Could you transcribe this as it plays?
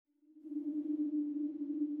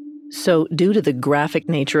So, due to the graphic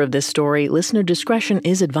nature of this story, listener discretion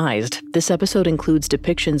is advised. This episode includes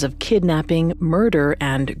depictions of kidnapping, murder,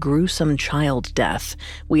 and gruesome child death.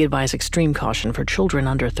 We advise extreme caution for children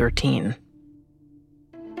under 13.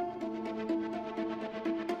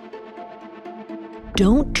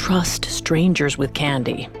 Don't trust strangers with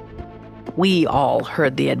candy. We all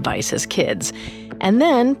heard the advice as kids, and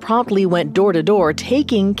then promptly went door to door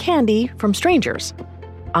taking candy from strangers.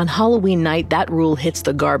 On Halloween night, that rule hits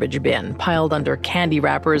the garbage bin, piled under candy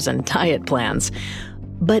wrappers and diet plans.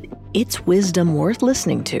 But it's wisdom worth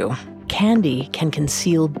listening to. Candy can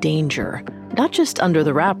conceal danger, not just under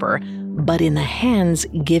the wrapper, but in the hands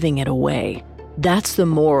giving it away. That's the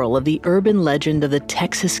moral of the urban legend of the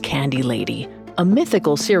Texas Candy Lady, a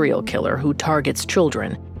mythical serial killer who targets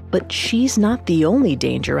children. But she's not the only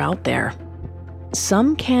danger out there.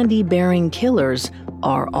 Some candy-bearing killers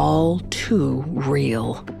are all too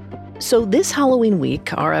real. So this Halloween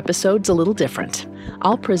week, our episode's a little different.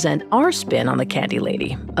 I'll present our spin on the Candy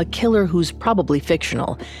Lady, a killer who's probably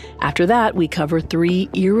fictional. After that, we cover 3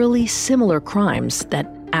 eerily similar crimes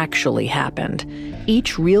that actually happened.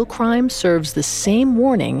 Each real crime serves the same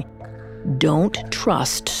warning: don't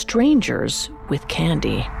trust strangers with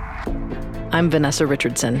candy. I'm Vanessa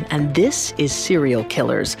Richardson, and this is Serial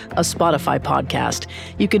Killers, a Spotify podcast.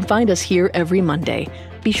 You can find us here every Monday.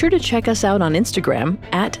 Be sure to check us out on Instagram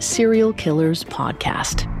at Serial Killers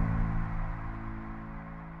Podcast.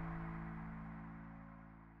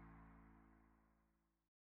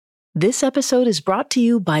 This episode is brought to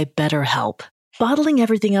you by BetterHelp. Bottling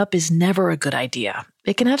everything up is never a good idea.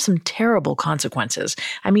 It can have some terrible consequences.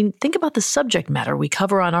 I mean, think about the subject matter we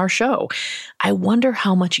cover on our show. I wonder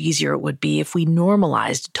how much easier it would be if we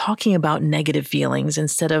normalized talking about negative feelings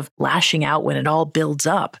instead of lashing out when it all builds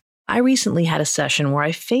up. I recently had a session where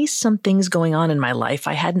I faced some things going on in my life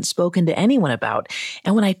I hadn't spoken to anyone about,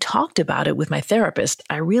 and when I talked about it with my therapist,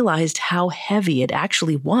 I realized how heavy it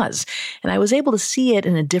actually was, and I was able to see it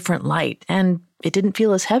in a different light, and it didn't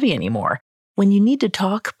feel as heavy anymore. When you need to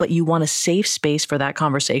talk, but you want a safe space for that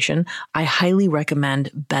conversation, I highly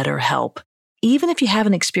recommend BetterHelp. Even if you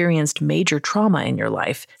haven't experienced major trauma in your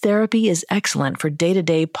life, therapy is excellent for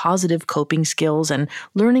day-to-day positive coping skills and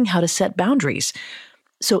learning how to set boundaries.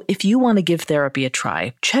 So if you want to give therapy a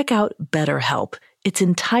try, check out BetterHelp. It's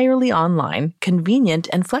entirely online, convenient,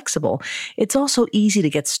 and flexible. It's also easy to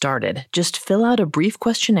get started. Just fill out a brief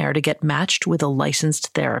questionnaire to get matched with a licensed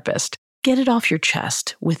therapist. Get it off your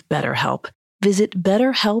chest with BetterHelp. Visit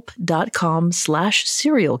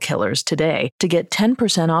betterhelp.com/serialkillers today to get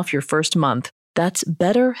 10% off your first month. That's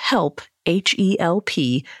BetterHelp,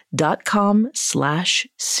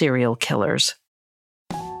 HELP.com/serialkillers.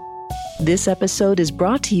 This episode is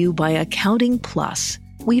brought to you by Accounting Plus.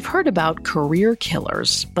 We've heard about career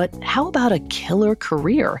killers, but how about a killer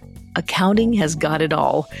career? Accounting has got it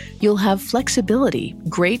all. You'll have flexibility,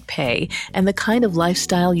 great pay, and the kind of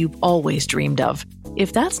lifestyle you've always dreamed of.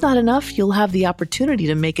 If that's not enough, you'll have the opportunity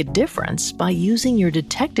to make a difference by using your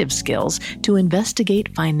detective skills to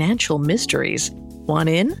investigate financial mysteries. Want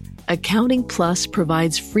in? Accounting Plus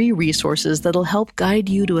provides free resources that'll help guide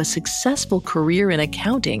you to a successful career in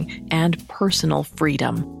accounting and personal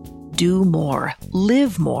freedom. Do more.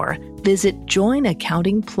 Live more. Visit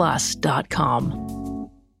joinaccountingplus.com.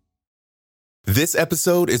 This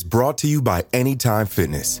episode is brought to you by Anytime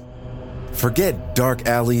Fitness. Forget dark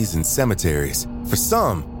alleys and cemeteries. For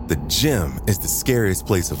some, the gym is the scariest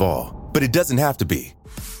place of all, but it doesn't have to be.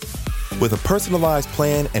 With a personalized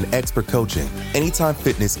plan and expert coaching, Anytime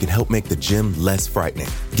Fitness can help make the gym less frightening.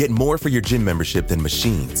 Get more for your gym membership than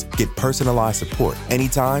machines. Get personalized support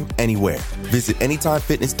anytime, anywhere. Visit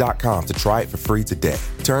AnytimeFitness.com to try it for free today.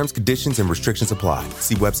 Terms, conditions, and restrictions apply.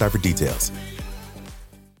 See website for details.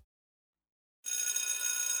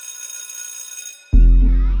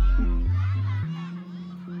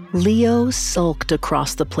 Leo sulked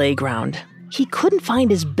across the playground. He couldn't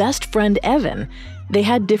find his best friend Evan. They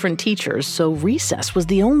had different teachers, so recess was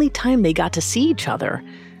the only time they got to see each other.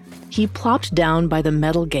 He plopped down by the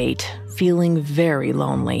metal gate, feeling very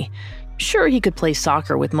lonely. Sure, he could play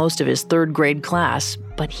soccer with most of his third-grade class,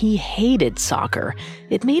 but he hated soccer.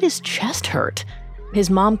 It made his chest hurt. His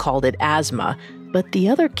mom called it asthma, but the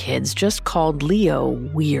other kids just called Leo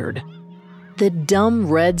weird. The dumb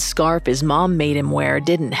red scarf his mom made him wear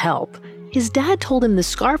didn't help. His dad told him the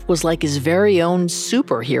scarf was like his very own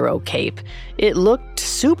superhero cape. It looked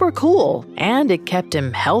super cool, and it kept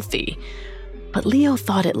him healthy. But Leo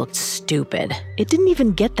thought it looked stupid. It didn't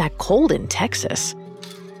even get that cold in Texas.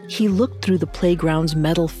 He looked through the playground's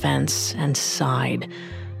metal fence and sighed.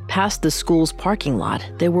 Past the school's parking lot,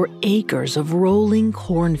 there were acres of rolling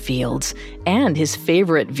cornfields and his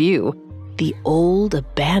favorite view, the old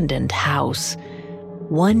abandoned house.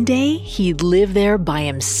 One day, he'd live there by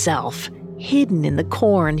himself. Hidden in the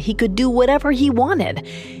corn, he could do whatever he wanted.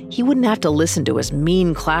 He wouldn't have to listen to his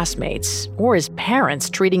mean classmates or his parents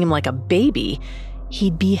treating him like a baby.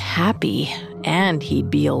 He'd be happy, and he'd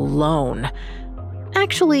be alone.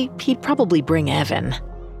 Actually, he'd probably bring Evan.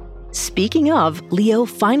 Speaking of, Leo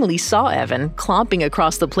finally saw Evan clomping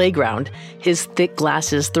across the playground. His thick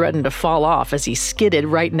glasses threatened to fall off as he skidded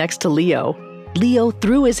right next to Leo. Leo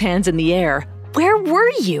threw his hands in the air. "Where were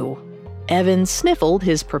you?" Evan sniffled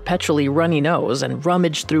his perpetually runny nose and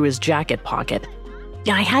rummaged through his jacket pocket.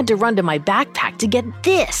 "I had to run to my backpack to get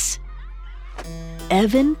this."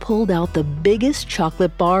 Evan pulled out the biggest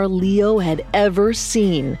chocolate bar Leo had ever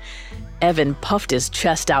seen. Evan puffed his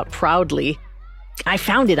chest out proudly. "I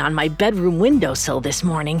found it on my bedroom windowsill this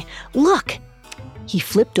morning. Look!" He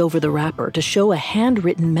flipped over the wrapper to show a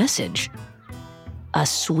handwritten message. "A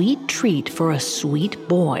sweet treat for a sweet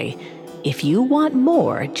boy. If you want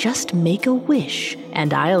more, just make a wish,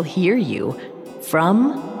 and I'll hear you.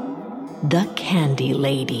 From the Candy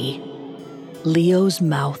Lady." Leo's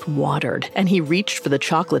mouth watered, and he reached for the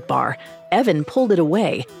chocolate bar. Evan pulled it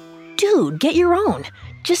away. "Dude, get your own.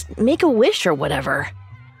 Just make a wish or whatever."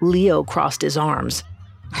 Leo crossed his arms.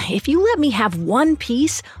 "If you let me have one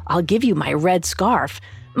piece, I'll give you my red scarf.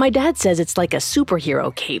 My dad says it's like a superhero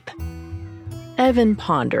cape." Evan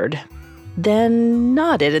pondered, then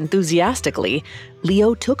nodded enthusiastically.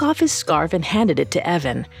 Leo took off his scarf and handed it to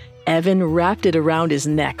Evan. Evan wrapped it around his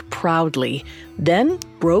neck proudly, then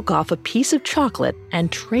broke off a piece of chocolate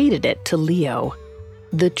and traded it to Leo.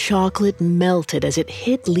 The chocolate melted as it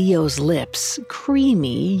hit Leo's lips,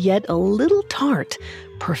 creamy yet a little tart.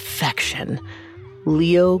 Perfection.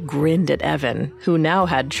 Leo grinned at Evan, who now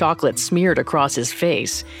had chocolate smeared across his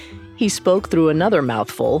face. He spoke through another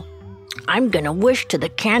mouthful. "I'm gonna wish to the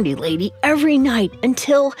Candy Lady every night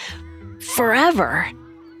until forever."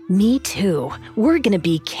 "Me too. We're gonna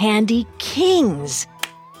be candy kings."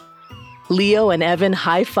 Leo and Evan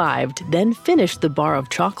high-fived, then finished the bar of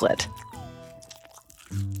chocolate.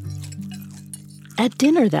 At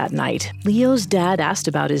dinner that night, Leo's dad asked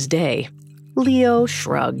about his day. Leo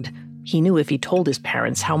shrugged. He knew if he told his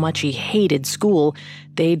parents how much he hated school,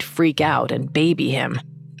 they'd freak out and baby him.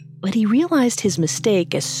 But he realized his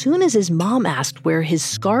mistake as soon as his mom asked where his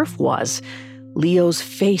scarf was. Leo's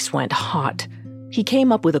face went hot. He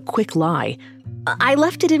came up with a quick lie. "I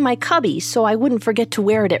left it in my cubby so I wouldn't forget to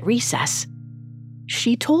wear it at recess."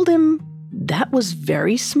 She told him that was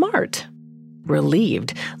very smart.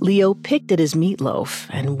 Relieved, Leo picked at his meatloaf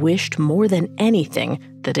and wished more than anything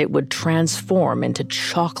that it would transform into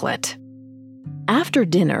chocolate. After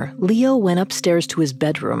dinner, Leo went upstairs to his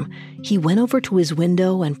bedroom. He went over to his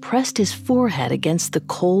window and pressed his forehead against the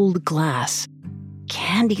cold glass.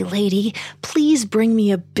 "Candy Lady, please bring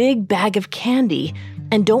me a big bag of candy.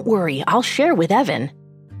 And don't worry, I'll share with Evan."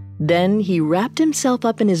 Then he wrapped himself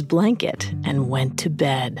up in his blanket and went to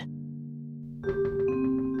bed.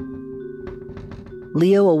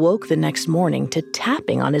 Leo awoke the next morning to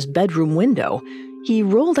tapping on his bedroom window. He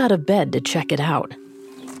rolled out of bed to check it out.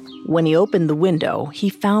 When he opened the window, he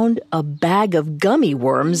found a bag of gummy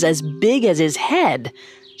worms as big as his head.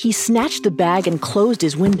 He snatched the bag and closed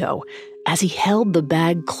his window. As he held the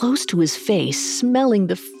bag close to his face, smelling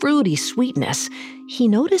the fruity sweetness, he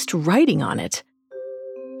noticed writing on it,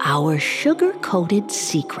 "Our sugar-coated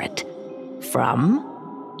secret, from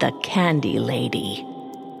the Candy Lady."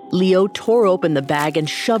 Leo tore open the bag and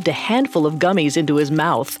shoved a handful of gummies into his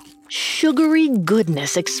mouth. Sugary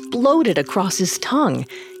goodness exploded across his tongue.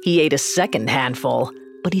 He ate a second handful,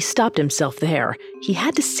 but he stopped himself there. He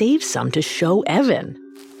had to save some to show Evan.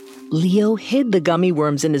 Leo hid the gummy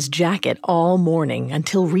worms in his jacket all morning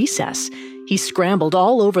until recess. He scrambled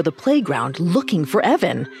all over the playground looking for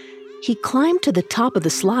Evan. He climbed to the top of the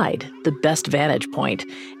slide, the best vantage point,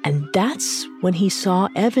 and that's when he saw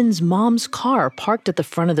Evan's mom's car parked at the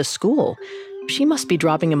front of the school. She must be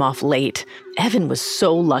dropping him off late. Evan was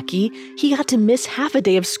so lucky. He got to miss half a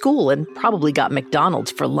day of school and probably got McDonald's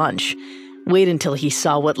for lunch. Wait until he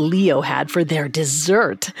saw what Leo had for their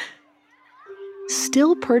dessert.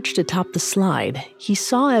 Still perched atop the slide, he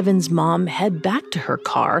saw Evan's mom head back to her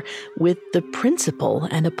car with the principal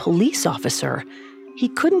and a police officer. He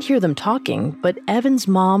couldn't hear them talking, but Evan's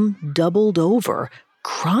mom doubled over,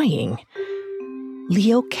 crying.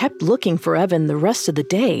 Leo kept looking for Evan the rest of the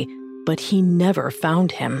day, but he never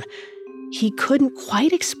found him. He couldn't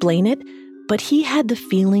quite explain it, but he had the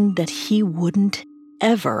feeling that he wouldn't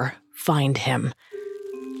ever find him.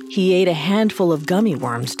 He ate a handful of gummy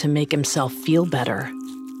worms to make himself feel better.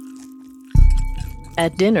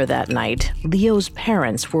 At dinner that night, Leo's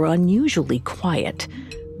parents were unusually quiet.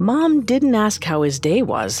 Mom didn't ask how his day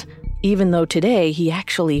was, even though today he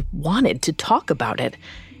actually wanted to talk about it.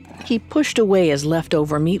 He pushed away his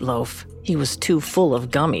leftover meatloaf. He was too full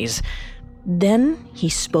of gummies. Then he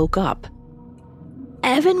spoke up.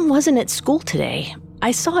 "Evan wasn't at school today.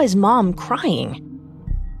 I saw his mom crying."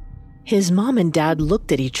 His mom and dad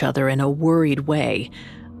looked at each other in a worried way.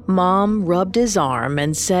 Mom rubbed his arm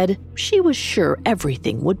and said she was sure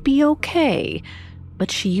everything would be okay. But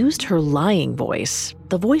she used her lying voice,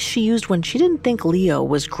 the voice she used when she didn't think Leo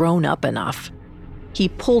was grown up enough. He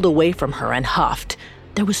pulled away from her and huffed.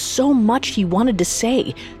 There was so much he wanted to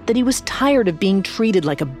say, that he was tired of being treated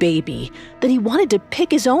like a baby, that he wanted to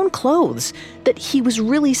pick his own clothes, that he was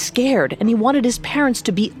really scared and he wanted his parents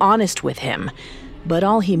to be honest with him. But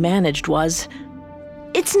all he managed was,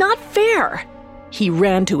 "It's not fair!" He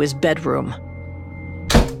ran to his bedroom.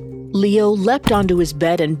 Leo leapt onto his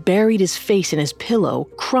bed and buried his face in his pillow,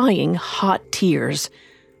 crying hot tears.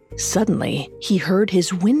 Suddenly, he heard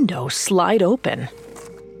his window slide open.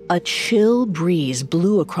 A chill breeze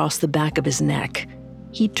blew across the back of his neck.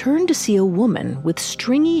 He turned to see a woman with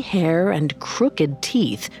stringy hair and crooked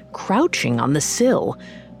teeth crouching on the sill.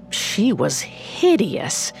 She was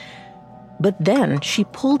hideous. But then she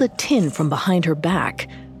pulled a tin from behind her back.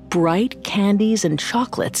 Bright candies and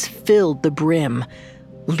chocolates filled the brim.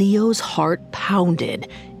 Leo's heart pounded.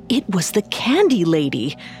 It was the candy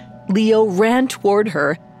lady. Leo ran toward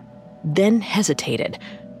her, then hesitated.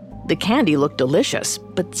 The candy looked delicious,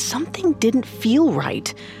 but something didn't feel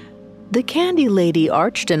right. The candy lady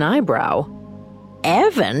arched an eyebrow.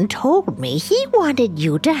 "Evan told me he wanted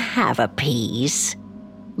you to have a piece."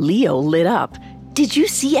 Leo lit up. "Did you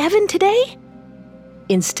see Evan today?"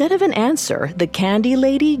 Instead of an answer, the candy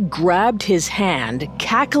lady grabbed his hand,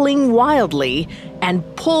 cackling wildly, and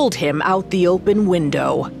pulled him out the open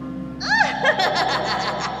window.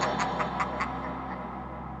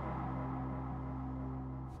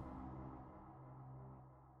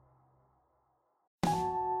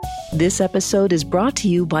 This episode is brought to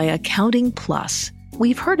you by Accounting Plus.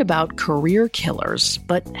 We've heard about career killers,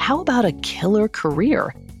 but how about a killer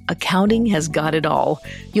career? Accounting has got it all.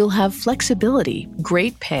 You'll have flexibility,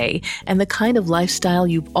 great pay, and the kind of lifestyle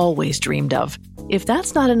you've always dreamed of. If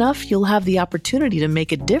that's not enough, you'll have the opportunity to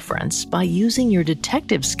make a difference by using your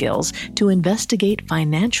detective skills to investigate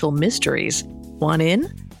financial mysteries. Want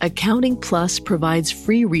in? Accounting Plus provides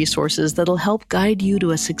free resources that'll help guide you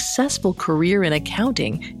to a successful career in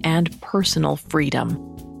accounting and personal freedom.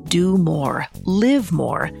 Do more. Live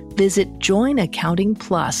more. Visit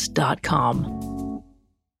joinaccountingplus.com.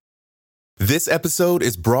 This episode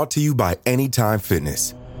is brought to you by Anytime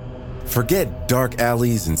Fitness. Forget dark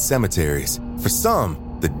alleys and cemeteries. For some,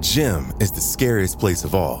 the gym is the scariest place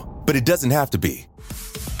of all, but it doesn't have to be.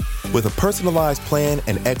 With a personalized plan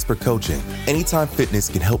and expert coaching, Anytime Fitness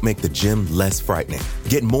can help make the gym less frightening.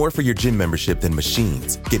 Get more for your gym membership than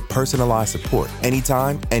machines. Get personalized support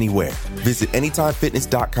anytime, anywhere. Visit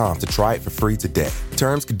AnytimeFitness.com to try it for free today.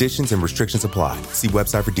 Terms, conditions, and restrictions apply. See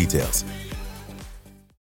website for details.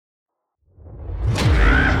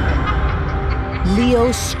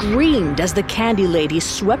 Leo screamed as the candy lady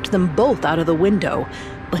swept them both out of the window,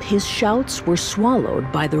 but his shouts were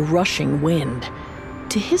swallowed by the rushing wind.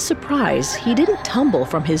 To his surprise, he didn't tumble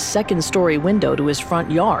from his second-story window to his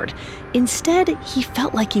front yard. Instead, he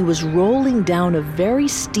felt like he was rolling down a very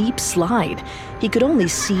steep slide. He could only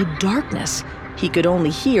see darkness. He could only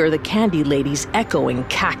hear the candy lady's echoing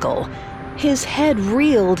cackle. His head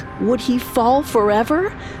reeled. Would he fall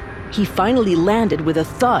forever? He finally landed with a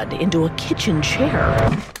thud into a kitchen chair.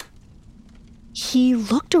 He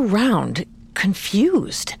looked around,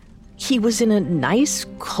 confused. He was in a nice,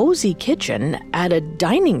 cozy kitchen at a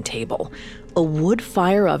dining table. A wood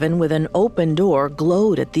fire oven with an open door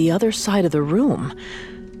glowed at the other side of the room.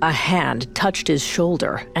 A hand touched his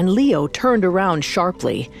shoulder, and Leo turned around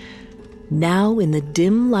sharply. Now, in the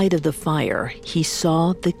dim light of the fire, he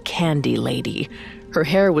saw the candy lady. Her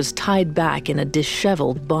hair was tied back in a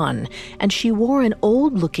disheveled bun, and she wore an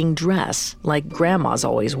old-looking dress like Grandma's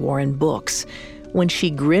always wore in books. When she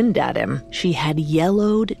grinned at him, she had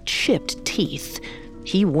yellowed, chipped teeth.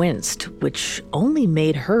 He winced, which only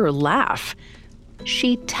made her laugh.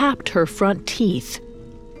 She tapped her front teeth.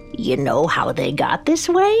 "You know how they got this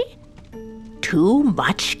way? Too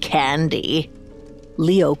much candy."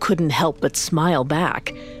 Leo couldn't help but smile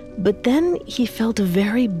back. But then he felt a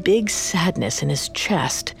very big sadness in his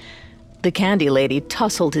chest. The candy lady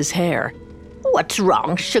tousled his hair. "What's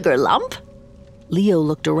wrong, sugar lump?" Leo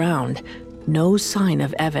looked around. No sign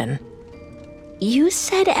of Evan. You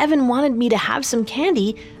said Evan wanted me to have some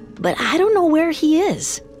candy, but I don't know where he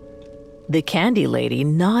is. The candy lady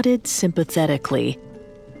nodded sympathetically.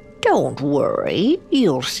 Don't worry,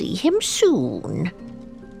 you'll see him soon.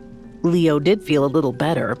 Leo did feel a little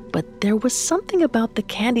better, but there was something about the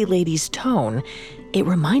candy lady's tone. It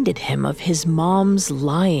reminded him of his mom's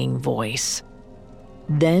lying voice.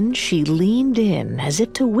 Then she leaned in as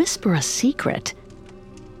if to whisper a secret.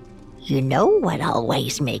 You know what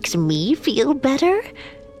always makes me feel better?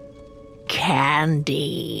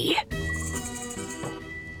 Candy.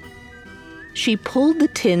 She pulled the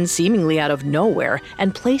tin seemingly out of nowhere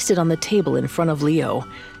and placed it on the table in front of Leo.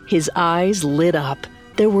 His eyes lit up.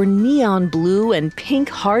 There were neon blue and pink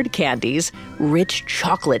hard candies, rich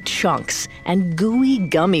chocolate chunks, and gooey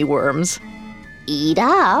gummy worms. Eat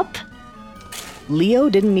up. Leo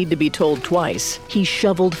didn't need to be told twice. He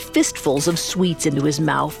shoveled fistfuls of sweets into his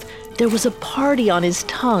mouth. There was a party on his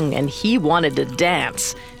tongue, and he wanted to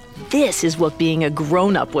dance. This is what being a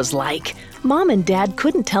grown-up was like. Mom and Dad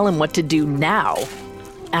couldn't tell him what to do now.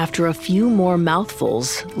 After a few more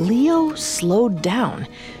mouthfuls, Leo slowed down.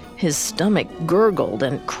 His stomach gurgled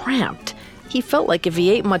and cramped. He felt like if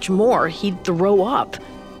he ate much more, he'd throw up.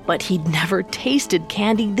 But he'd never tasted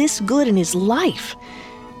candy this good in his life.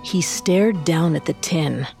 He stared down at the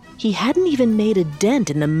tin. He hadn't even made a dent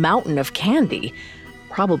in the mountain of candy,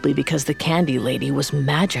 probably because the candy lady was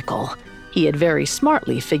magical. He had very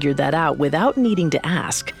smartly figured that out without needing to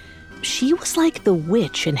ask. She was like the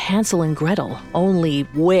witch in Hansel and Gretel, only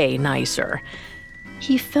way nicer.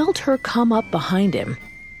 He felt her come up behind him.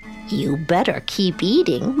 You better keep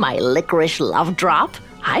eating, my licorice love drop.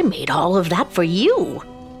 I made all of that for you.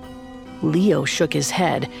 Leo shook his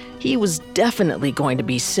head. He was definitely going to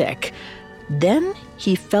be sick. Then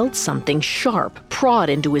he felt something sharp prod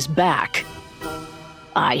into his back.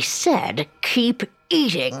 I said keep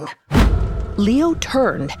eating. Leo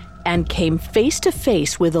turned and came face to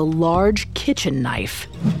face with a large kitchen knife.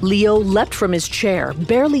 Leo leapt from his chair,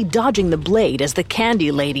 barely dodging the blade as the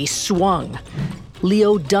candy lady swung.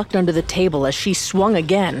 Leo ducked under the table as she swung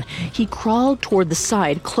again. He crawled toward the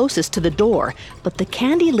side closest to the door, but the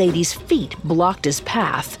candy lady's feet blocked his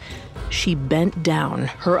path. She bent down,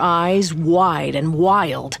 her eyes wide and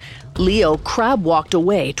wild. Leo crab-walked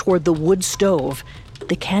away toward the wood stove.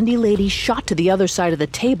 The candy lady shot to the other side of the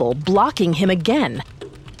table, blocking him again.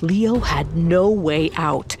 Leo had no way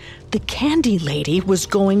out. The candy lady was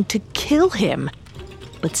going to kill him.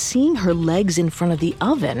 But seeing her legs in front of the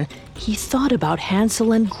oven, he thought about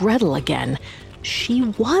Hansel and Gretel again. She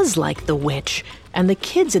was like the witch, and the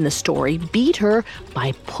kids in the story beat her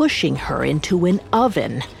by pushing her into an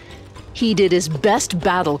oven. He did his best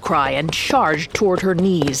battle cry and charged toward her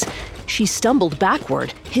knees. She stumbled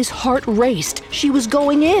backward. His heart raced. She was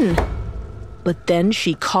going in. But then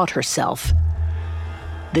she caught herself.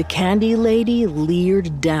 The candy lady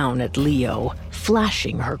leered down at Leo,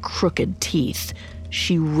 flashing her crooked teeth.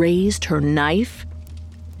 She raised her knife.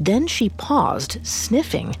 Then she paused,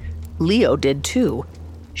 sniffing. Leo did too.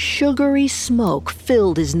 Sugary smoke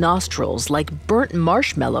filled his nostrils like burnt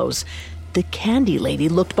marshmallows. The candy lady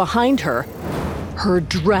looked behind her. Her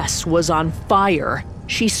dress was on fire.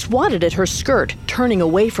 She swatted at her skirt, turning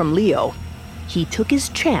away from Leo. He took his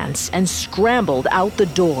chance and scrambled out the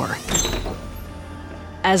door.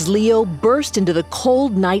 As Leo burst into the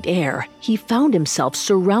cold night air, he found himself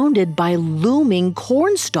surrounded by looming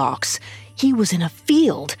corn stalks. He was in a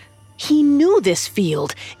field. He knew this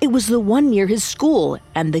field. It was the one near his school,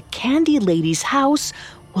 and the candy lady's house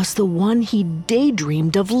was the one he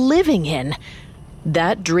daydreamed of living in.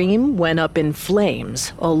 That dream went up in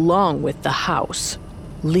flames along with the house.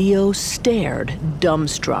 Leo stared,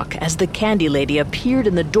 dumbstruck, as the candy lady appeared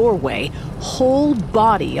in the doorway, whole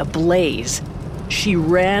body ablaze. She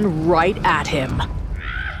ran right at him.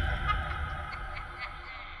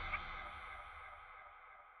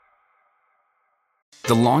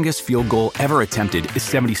 The longest field goal ever attempted is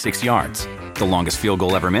 76 yards. The longest field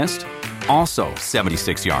goal ever missed? Also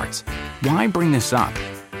 76 yards. Why bring this up?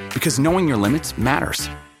 Because knowing your limits matters,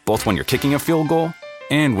 both when you're kicking a field goal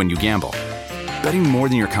and when you gamble. Betting more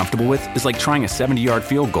than you're comfortable with is like trying a 70-yard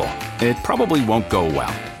field goal. It probably won't go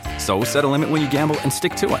well. So set a limit when you gamble and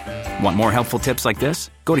stick to it. Want more helpful tips like this?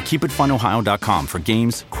 Go to keepitfunohio.com for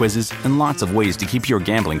games, quizzes, and lots of ways to keep your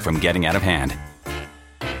gambling from getting out of hand.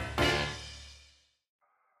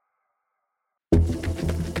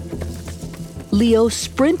 Leo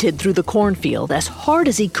sprinted through the cornfield as hard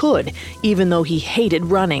as he could, even though he hated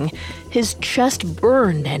running. His chest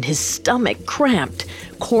burned and his stomach cramped.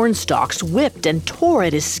 Corn stalks whipped and tore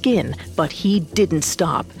at his skin, but he didn't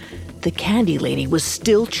stop. The candy lady was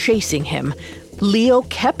still chasing him. Leo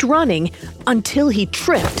kept running until he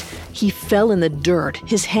tripped. He fell in the dirt,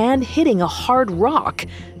 his hand hitting a hard rock.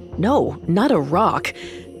 No, not a rock.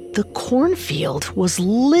 The cornfield was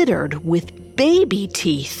littered with baby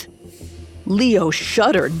teeth. Leo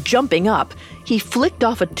shuddered, jumping up. He flicked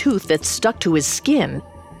off a tooth that stuck to his skin.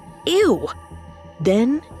 Ew!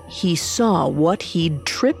 Then he saw what he'd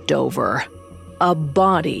tripped over. A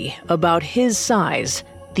body about his size.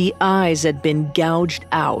 The eyes had been gouged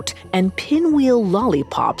out and pinwheel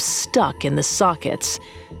lollipops stuck in the sockets.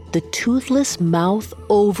 The toothless mouth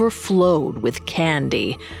overflowed with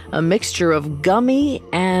candy, a mixture of gummy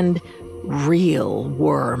and real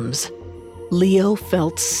worms. Leo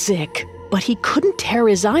felt sick, but he couldn't tear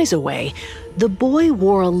his eyes away. The boy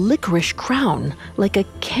wore a licorice crown, like a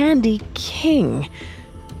candy king.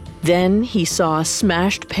 Then he saw a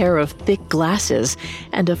smashed pair of thick glasses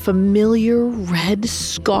and a familiar red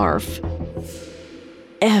scarf.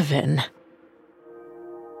 Evan.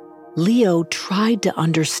 Leo tried to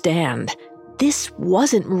understand. This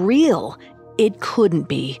wasn't real. It couldn't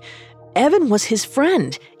be. Evan was his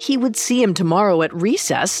friend. He would see him tomorrow at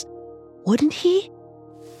recess. Wouldn't he?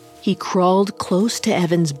 He crawled close to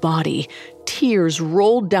Evan's body. Tears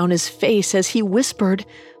rolled down his face as he whispered,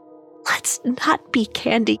 "Let's not be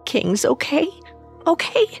candy kings, okay?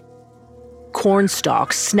 Okay?"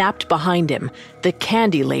 Cornstalk snapped behind him. The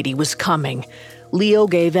candy lady was coming. Leo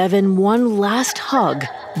gave Evan one last hug,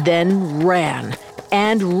 then ran,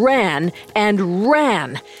 and ran, and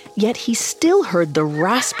ran. Yet he still heard the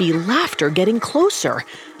raspy laughter getting closer.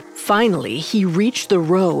 Finally, he reached the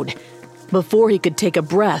road. Before he could take a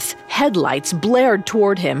breath, headlights blared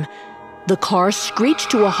toward him. The car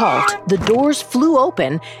screeched to a halt, the doors flew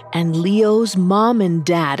open, and Leo's mom and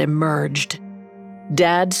dad emerged.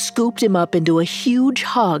 Dad scooped him up into a huge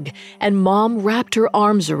hug, and Mom wrapped her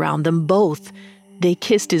arms around them both. They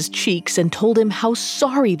kissed his cheeks and told him how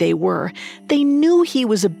sorry they were. They knew he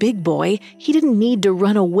was a big boy. He didn't need to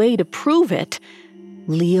run away to prove it.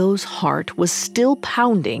 Leo's heart was still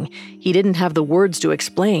pounding. He didn't have the words to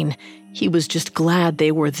explain. He was just glad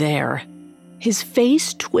they were there. His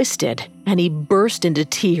face twisted, and he burst into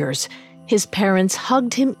tears. His parents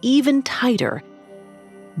hugged him even tighter.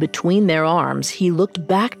 Between their arms, he looked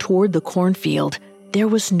back toward the cornfield. There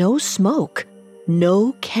was no smoke,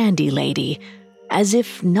 no candy lady, as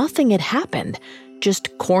if nothing had happened,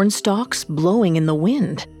 just cornstalks blowing in the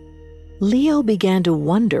wind. Leo began to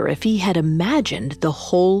wonder if he had imagined the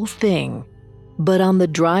whole thing. But on the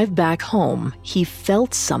drive back home, he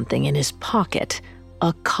felt something in his pocket,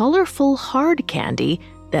 a colorful hard candy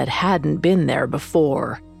that hadn't been there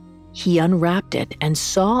before. He unwrapped it and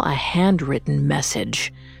saw a handwritten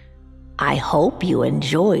message. "I hope you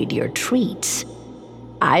enjoyed your treats.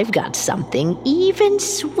 I've got something even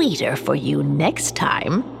sweeter for you next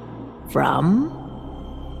time. From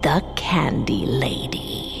the Candy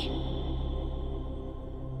Lady."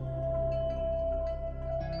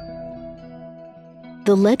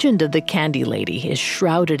 The legend of the Candy Lady is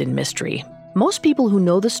shrouded in mystery. Most people who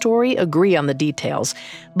know the story agree on the details,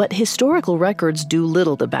 but historical records do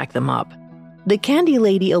little to back them up. The Candy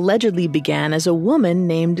Lady allegedly began as a woman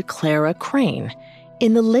named Clara Crane.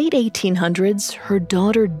 In the late 1800s, her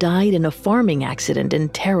daughter died in a farming accident in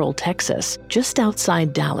Terrell, Texas, just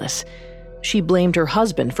outside Dallas. She blamed her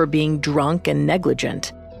husband for being drunk and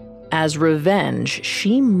negligent. As revenge,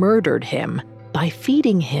 she murdered him by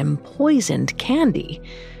feeding him poisoned candy.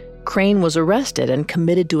 Crane was arrested and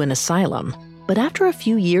committed to an asylum. But after a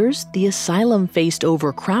few years, the asylum faced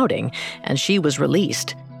overcrowding, and she was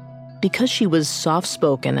released. Because she was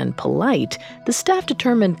soft-spoken and polite, the staff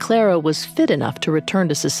determined Clara was fit enough to return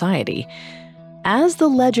to society. As the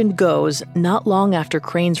legend goes, not long after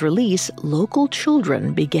Crane's release, local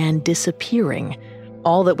children began disappearing.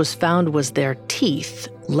 All that was found was their teeth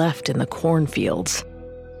left in the cornfields.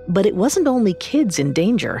 But it wasn't only kids in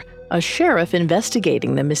danger. A sheriff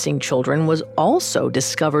investigating the missing children was also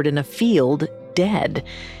discovered in a field, dead.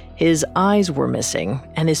 His eyes were missing,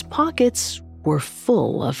 and his pockets were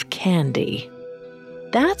full of candy.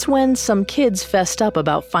 That's when some kids fessed up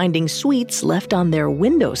about finding sweets left on their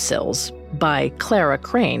windowsills, by Clara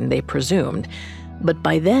Crane, they presumed. But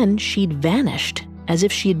by then, she'd vanished, as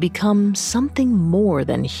if she had become something more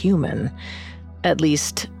than human. At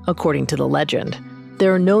least, according to the legend.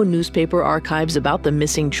 There are no newspaper archives about the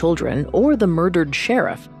missing children or the murdered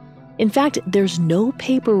sheriff. In fact, there's no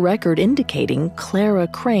paper record indicating Clara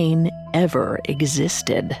Crane ever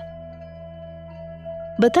existed.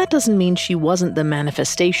 But that doesn't mean she wasn't the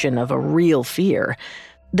manifestation of a real fear.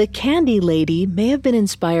 The Candy Lady may have been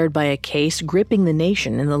inspired by a case gripping the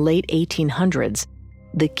nation in the late 1800s.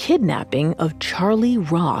 the kidnapping of Charlie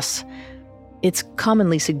Ross. It's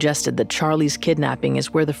commonly suggested that Charlie's kidnapping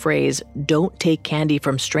is where the phrase, "don't take candy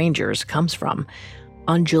from strangers," comes from.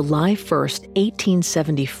 On July 1st,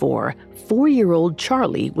 1874, 4-year-old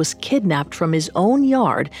Charlie was kidnapped from his own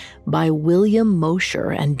yard by William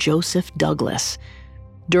Mosher and Joseph Douglas.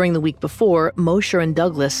 During the week before, Mosher and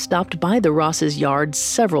Douglas stopped by the Rosses' yard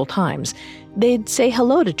several times. They'd say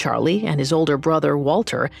hello to Charlie and his older brother,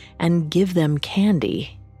 Walter, and give them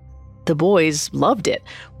candy. The boys loved it.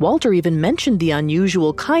 Walter even mentioned the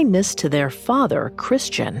unusual kindness to their father,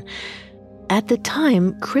 Christian. At the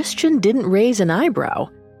time, Christian didn't raise an eyebrow.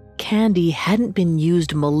 Candy hadn't been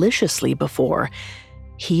used maliciously before.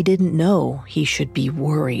 He didn't know he should be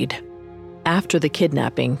worried. After the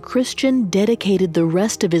kidnapping, Christian dedicated the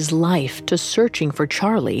rest of his life to searching for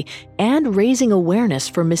Charlie and raising awareness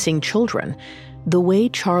for missing children. The way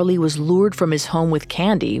Charlie was lured from his home with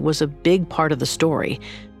candy was a big part of the story.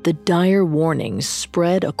 The dire warnings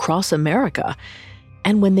spread across America.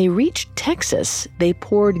 And when they reached Texas, they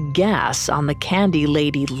poured gas on the Candy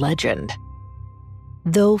Lady legend.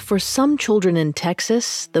 Though for some children in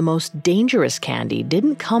Texas, the most dangerous candy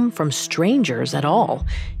didn't come from strangers at all.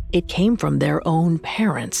 It came from their own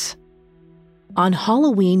parents. On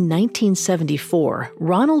Halloween 1974,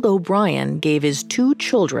 Ronald O'Brien gave his 2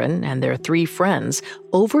 children and their 3 friends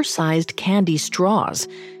oversized candy straws.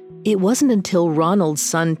 It wasn't until Ronald's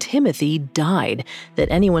son Timothy died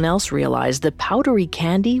that anyone else realized the powdery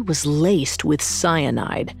candy was laced with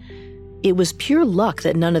cyanide. It was pure luck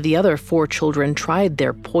that none of the other 4 children tried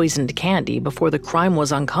their poisoned candy before the crime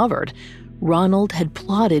was uncovered. Ronald had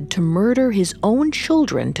plotted to murder his own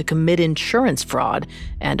children to commit insurance fraud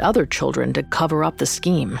and other children to cover up the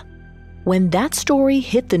scheme. When that story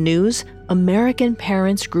hit the news, American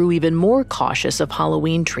parents grew even more cautious of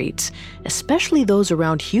Halloween treats, especially those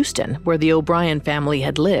around Houston, where the O'Brien family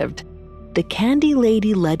had lived. The Candy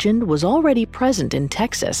Lady legend was already present in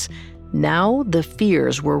Texas. Now the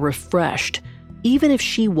fears were refreshed. Even if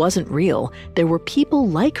she wasn't real, there were people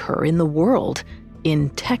like her in the world, in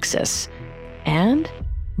Texas, and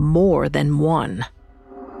more than one.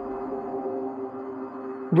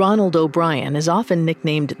 Ronald O'Brien is often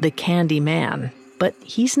nicknamed the Candy Man, but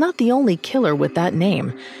he's not the only killer with that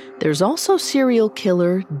name. There's also serial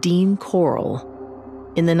killer Dean Corll.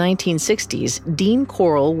 In the 1960s, Dean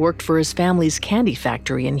Corll worked for his family's candy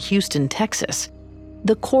factory in Houston, Texas.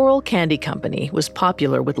 The Corll Candy Company was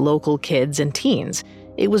popular with local kids and teens.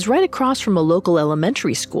 It was right across from a local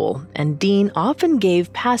elementary school, and Dean often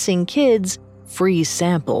gave passing kids free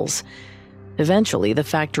samples. Eventually, the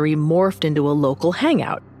factory morphed into a local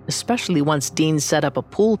hangout, especially once Dean set up a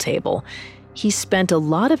pool table. He spent a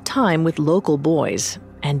lot of time with local boys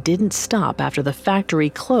and didn't stop after the factory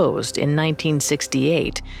closed in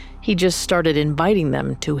 1968. He just started inviting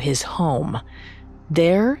them to his home.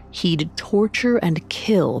 There, he'd torture and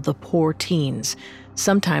kill the poor teens.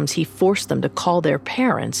 Sometimes he forced them to call their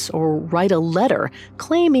parents or write a letter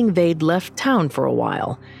claiming they'd left town for a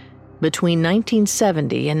while. Between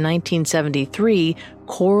 1970 and 1973,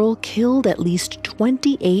 Corll killed at least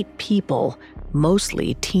 28 people,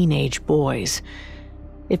 mostly teenage boys.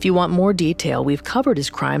 If you want more detail, we've covered his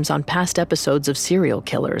crimes on past episodes of Serial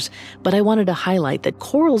Killers, but I wanted to highlight that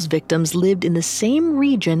Corll's victims lived in the same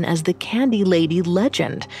region as the Candy Lady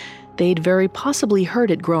legend. They'd very possibly heard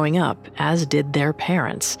it growing up, as did their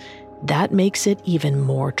parents. That makes it even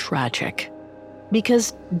more tragic.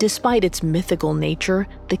 Because despite its mythical nature,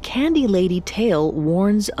 the Candy Lady tale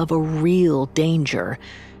warns of a real danger.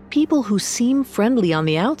 People who seem friendly on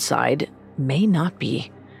the outside may not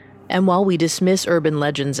be. And while we dismiss urban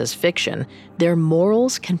legends as fiction, their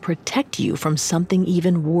morals can protect you from something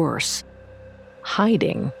even worse: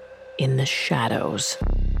 hiding in the shadows.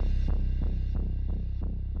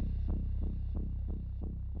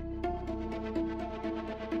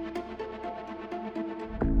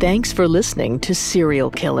 Thanks for listening to Serial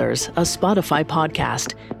Killers, a Spotify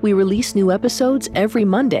podcast. We release new episodes every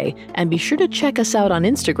Monday, and be sure to check us out on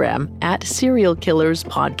Instagram at Serial Killers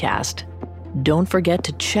Podcast. Don't forget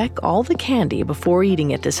to check all the candy before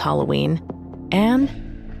eating it this Halloween, and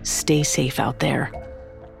stay safe out there.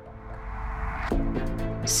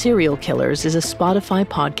 Serial Killers is a Spotify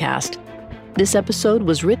podcast. This episode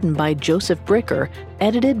was written by Joseph Bricker,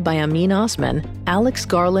 edited by Amin Osman, Alex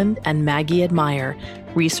Garland, and Maggie Admire,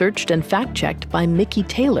 researched and fact-checked by Mickey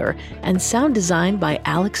Taylor, and sound designed by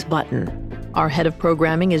Alex Button. Our head of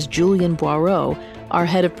programming is Julian Boireau, our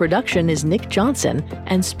head of production is Nick Johnson,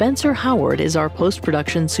 and Spencer Howard is our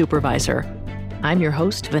post-production supervisor. I'm your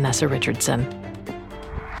host, Vanessa Richardson.